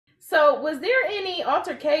So, was there any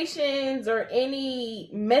altercations or any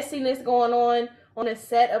messiness going on the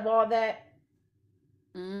set of all that?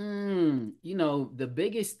 The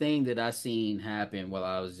biggest thing that I seen happen while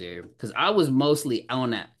I was there, because I was mostly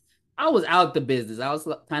on that. I was out the business. I was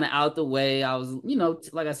kind of out the way. I was,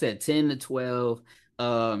 like I said, 10 to 12.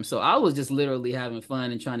 So I was just literally having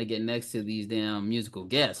fun and trying to get next to these damn musical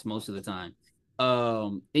guests most of the time.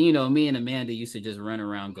 And me and Amanda used to just run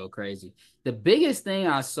around, go crazy. The biggest thing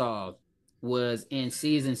I saw was in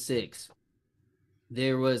season 6.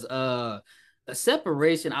 There was a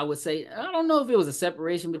separation, I would say. I don't know if it was a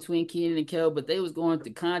separation between Keenan and Kel, but they was going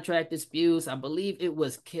through contract disputes. I believe it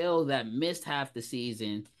was Kel that missed half the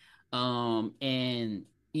season. And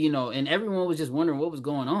and everyone was just wondering what was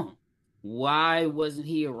going on. Why wasn't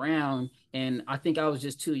he around? And I think I was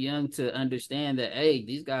just too young to understand that, hey,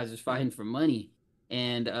 these guys are fighting for money.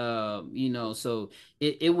 And so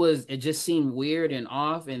it just seemed weird and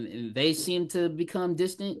off, and they seemed to become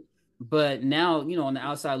distant. But now, on the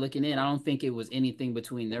outside looking in, I don't think it was anything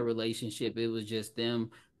between their relationship. It was just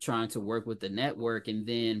them trying to work with the network. And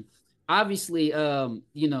then obviously,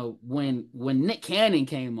 when Nick Cannon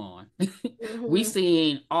came on, we Hmm.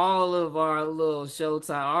 seen all of our little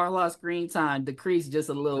showtime, our screen time decrease just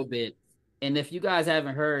a little bit. And if you guys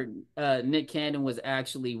haven't heard, Nick Cannon was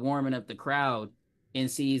actually warming up the crowd in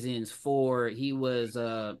seasons 4. He was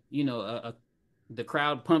the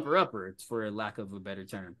crowd pumper upper, for lack of a better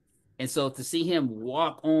term. And so to see him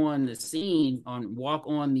walk on the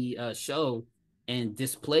show and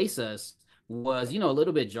displace us was, a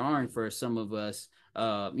little bit jarring for some of us.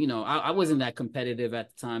 I wasn't that competitive at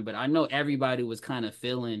the time, but I know everybody was kind of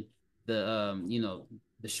feeling the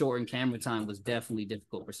shortened camera time was definitely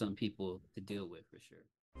difficult for some people to deal with, for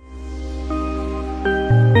sure.